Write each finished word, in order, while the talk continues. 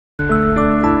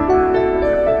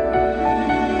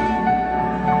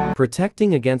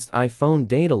Protecting against iPhone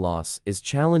data loss is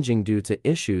challenging due to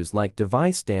issues like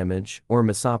device damage or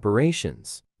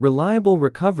misoperations. Reliable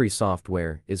recovery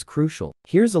software is crucial.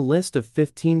 Here's a list of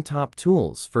 15 top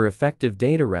tools for effective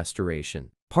data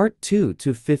restoration. Part 2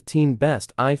 to 15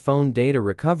 Best iPhone Data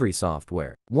Recovery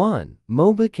Software. 1.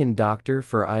 Mobican Doctor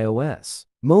for iOS.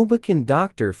 Mobican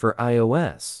Doctor for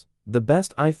iOS, the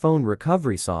best iPhone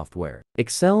recovery software,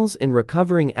 excels in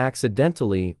recovering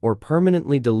accidentally or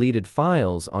permanently deleted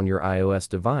files on your iOS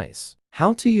device.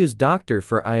 How to use Doctor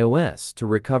for iOS to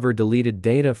recover deleted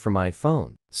data from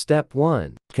iPhone. Step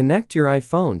 1. Connect your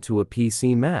iPhone to a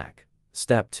PC Mac.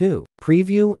 Step 2.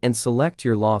 Preview and select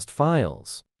your lost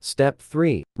files. Step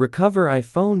 3. Recover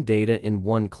iPhone data in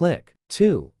one click.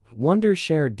 2.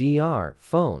 Wondershare DR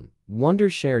Phone.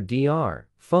 Wondershare DR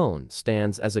Phone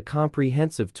stands as a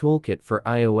comprehensive toolkit for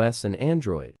iOS and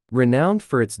Android, renowned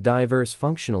for its diverse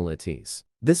functionalities.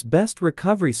 This best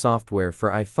recovery software for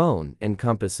iPhone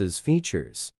encompasses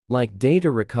features like data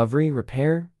recovery,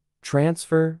 repair,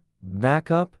 transfer,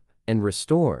 backup, and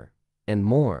restore, and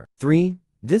more. 3.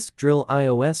 Disk Drill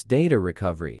iOS Data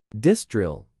Recovery. Disk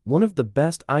Drill, one of the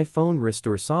best iPhone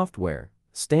restore software,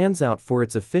 stands out for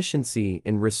its efficiency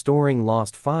in restoring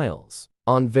lost files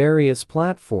on various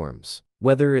platforms,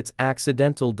 whether it's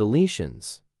accidental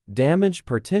deletions, damaged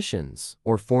partitions,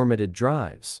 or formatted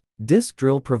drives. Disk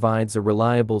Drill provides a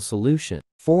reliable solution.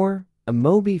 4.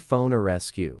 Emobi Phone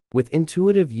Rescue. With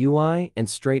intuitive UI and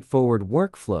straightforward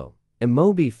workflow,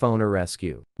 Emobi Phone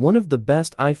Rescue, one of the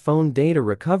best iPhone data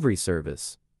recovery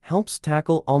service, helps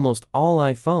tackle almost all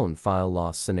iPhone file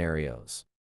loss scenarios.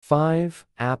 5.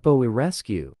 Appo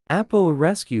Rescue. Appo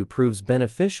Rescue proves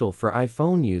beneficial for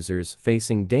iPhone users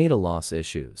facing data loss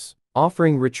issues,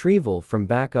 offering retrieval from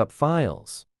backup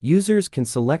files. Users can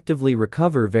selectively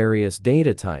recover various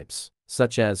data types,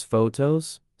 such as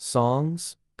photos,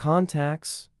 songs,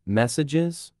 contacts,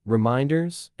 messages,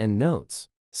 reminders, and notes.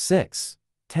 6.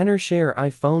 Tenorshare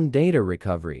iPhone Data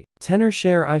Recovery.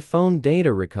 Tenorshare iPhone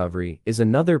Data Recovery is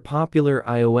another popular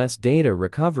iOS data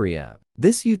recovery app.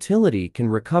 This utility can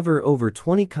recover over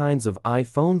 20 kinds of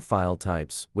iPhone file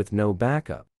types with no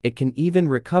backup. It can even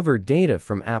recover data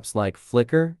from apps like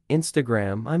Flickr,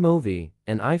 Instagram, iMovie,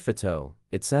 and iPhoto,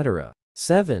 etc.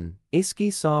 7.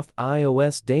 iSkisoft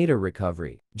iOS Data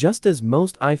Recovery. Just as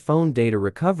most iPhone data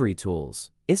recovery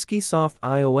tools, iSkisoft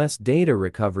iOS Data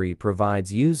Recovery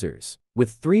provides users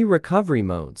with 3 recovery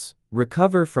modes: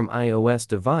 recover from iOS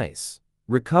device,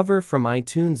 recover from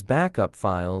iTunes backup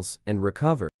files, and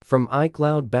recover from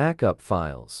iCloud backup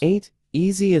files. 8.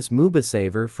 Easiest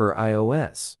MubaSaver for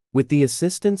iOS. With the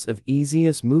assistance of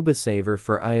Easiest MubaSaver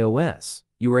for iOS,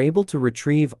 you are able to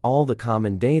retrieve all the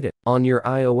common data on your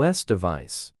iOS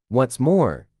device. What's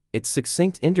more, its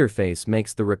succinct interface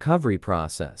makes the recovery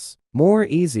process more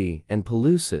easy and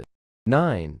pellucid.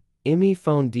 9.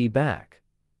 iMePhone DBack.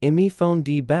 iMePhone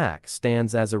DBack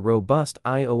stands as a robust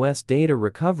iOS data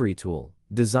recovery tool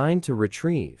designed to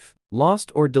retrieve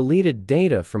lost or deleted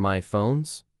data from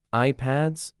iPhones,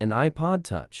 iPads, and iPod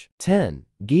Touch. 10.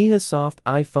 iGigasoft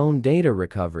iPhone Data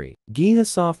Recovery.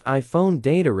 iGigasoft iPhone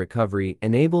Data Recovery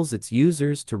enables its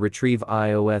users to retrieve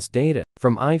iOS data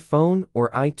from iPhone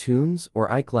or iTunes or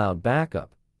iCloud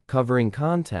backup, covering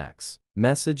contacts,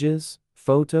 messages,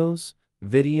 photos,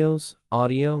 videos,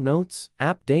 audio, notes,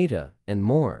 app data, and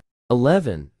more.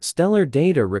 11. Stellar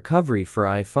Data Recovery for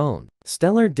iPhone.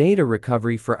 Stellar Data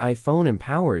Recovery for iPhone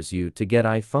empowers you to get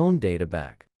iPhone data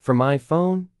back from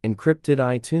iPhone, encrypted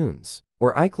iTunes,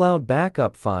 or iCloud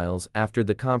backup files after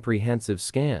the comprehensive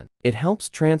scan. It helps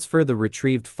transfer the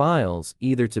retrieved files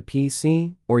either to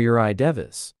PC or your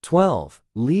iDevice. 12.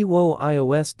 Lewo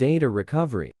iOS Data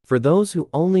Recovery. For those who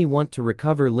only want to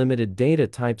recover limited data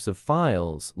types of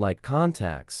files like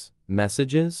contacts,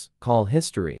 messages, call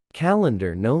history,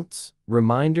 calendar notes,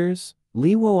 reminders,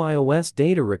 Lewo iOS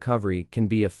Data Recovery can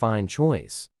be a fine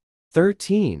choice.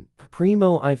 13.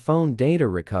 Primo iPhone Data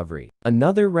Recovery.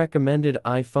 Another recommended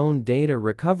iPhone data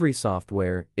recovery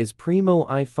software is Primo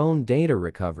iPhone Data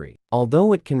Recovery.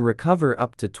 Although it can recover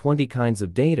up to 20 kinds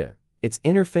of data, its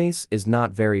interface is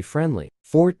not very friendly.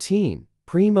 14.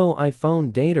 Primo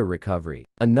iPhone Data Recovery.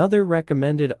 Another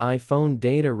recommended iPhone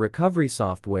data recovery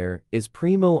software is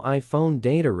Primo iPhone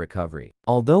Data Recovery.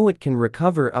 Although it can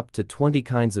recover up to 20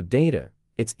 kinds of data,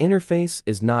 its interface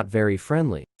is not very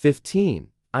friendly. 15.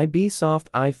 iBsoft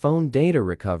iPhone Data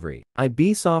Recovery.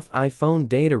 iBsoft iPhone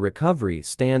Data Recovery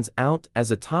stands out as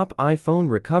a top iPhone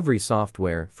recovery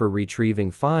software for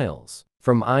retrieving files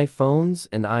from iPhones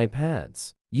and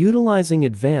iPads. Utilizing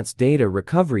advanced data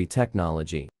recovery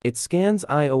technology, it scans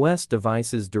iOS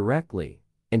devices directly,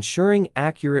 ensuring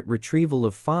accurate retrieval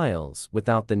of files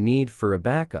without the need for a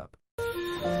backup.